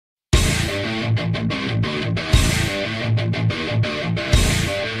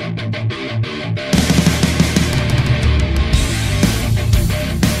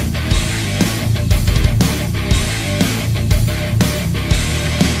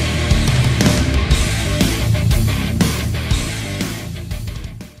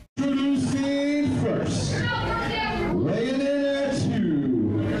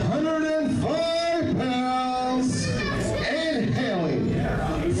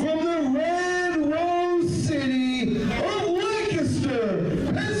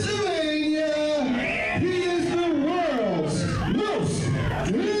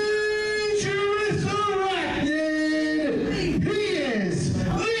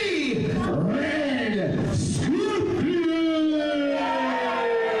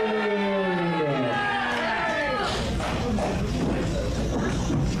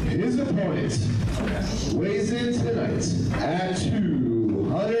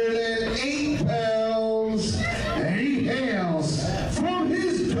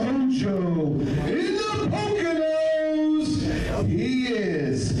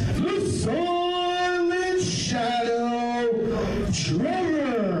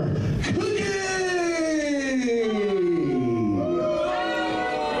Trevor Kage.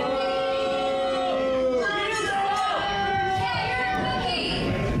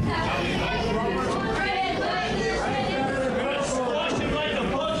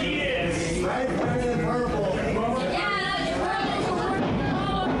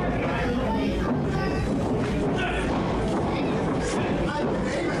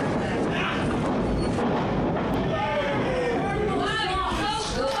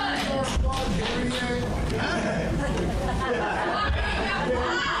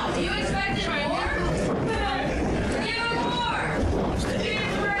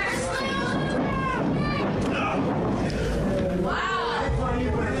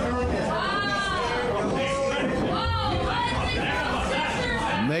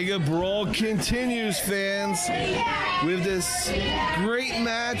 Megabrawl continues, fans, with this great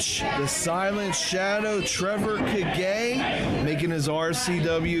match. The Silent Shadow, Trevor Kage, making his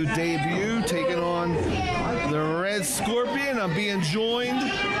RCW debut, taking on the Red Scorpion. I'm being joined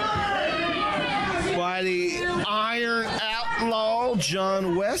by the Iron Outlaw,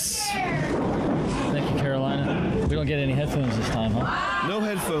 John West. Thank you, Carolina. We don't get any headphones this time, huh? No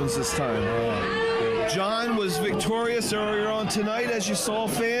headphones this time. John was victorious earlier on tonight, as you saw,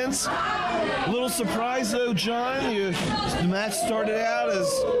 fans. A little surprised, though, John. The match started out as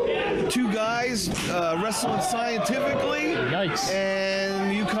two guys wrestling scientifically. Yikes.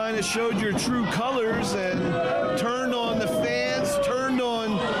 And you kind of showed your true colors and turned on the fans, turned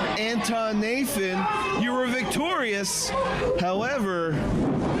on Anton Nathan. You were victorious. However,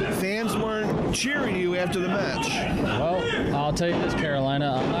 fans weren't cheering you after the match. Well, I'll tell you this,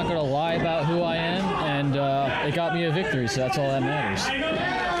 Carolina. I'm not going to lie about who I am, and it got me a victory, so that's all that matters.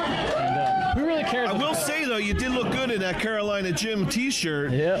 And who really cares? I will say, though, you did look good in that Carolina Gym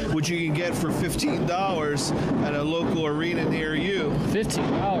t-shirt, which you can get for $15 at a local arena near you.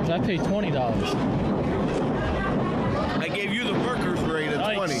 $15? I paid $20. I gave you the workers rate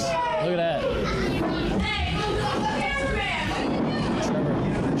at 20. Look at that.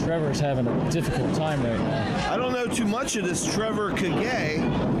 Trevor's having a difficult time right now. I don't know too much of this Trevor Kage.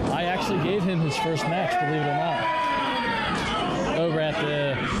 I actually gave him his first match, believe it or not, over at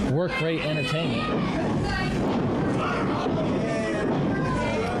the Work Rate Entertainment.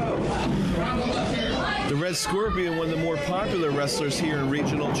 The Red Scorpion, one of the more popular wrestlers here in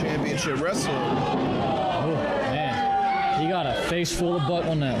Regional Championship Wrestling. Oh, man. He got a face full of butt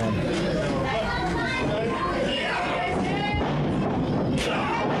on that one.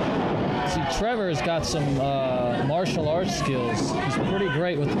 See, Trevor's got some martial arts skills. He's pretty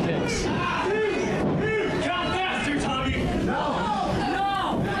great with the kicks.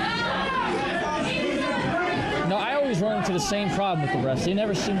 No, I always run into the same problem with the refs. They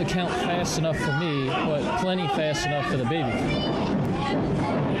never seem to count fast enough for me, but plenty fast enough for the baby.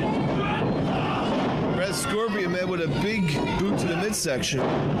 Red Scorpion met with a big boot to the midsection.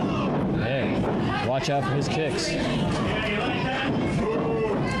 Hey, watch out for his kicks.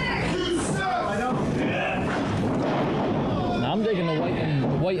 I'm digging the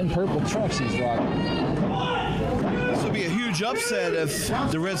white and purple trunks he's rocking. This would be a huge upset if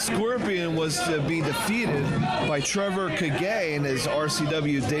the Red Scorpion was to be defeated by Trevor Kage in his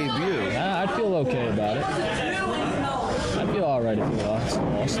RCW debut. Nah, I'd feel okay about it. I'd feel all right if he lost.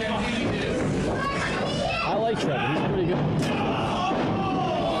 I like Trevor. He's pretty good.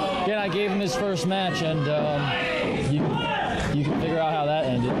 Again, I gave him his first match, and you can figure out how that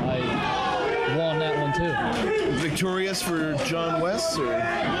ended. I won that one too. Victorious for John West, or?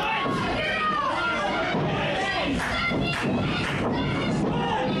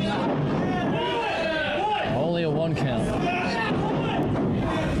 Only a one count.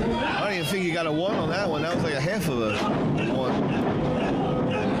 I don't even think you got a one on that one. That was like a half of a one.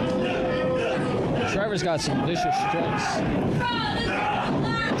 Trevor's got some vicious strikes.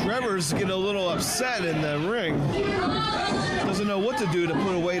 Trevor's getting a little upset in the ring. Doesn't know what to do to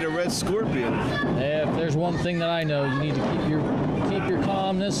put away the Red Scorpion. Yeah, if there's one thing that I know, you need to keep your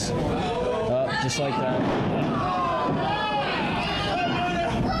calmness just like that.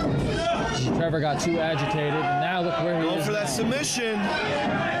 Trevor got too agitated, and now look where he is. Going for that submission.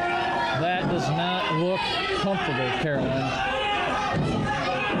 That does not look comfortable, Caroline.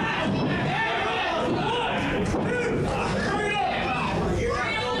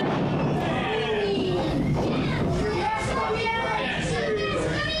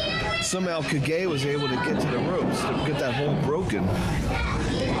 Somehow Kage was able to get to the ropes to get that hold broken.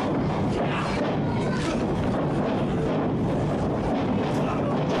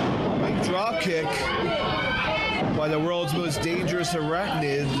 Big drop kick by the world's most dangerous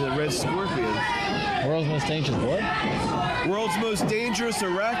arachnid, the Red Scorpion. World's most dangerous what? World's most dangerous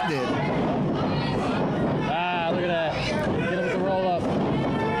arachnid. Ah, look at that. Get him with the roll up.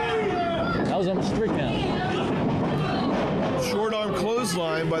 That was almost 3 count. Short arm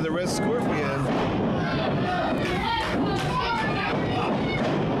clothesline by the Red Scorpion.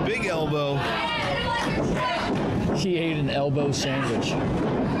 Big elbow. He ate an elbow sandwich.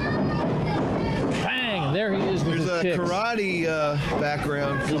 Bang! There he is with There's his a kicks. karate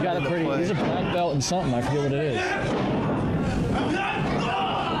background. He's got a into pretty. play. He's a black belt in something. I forget what it is.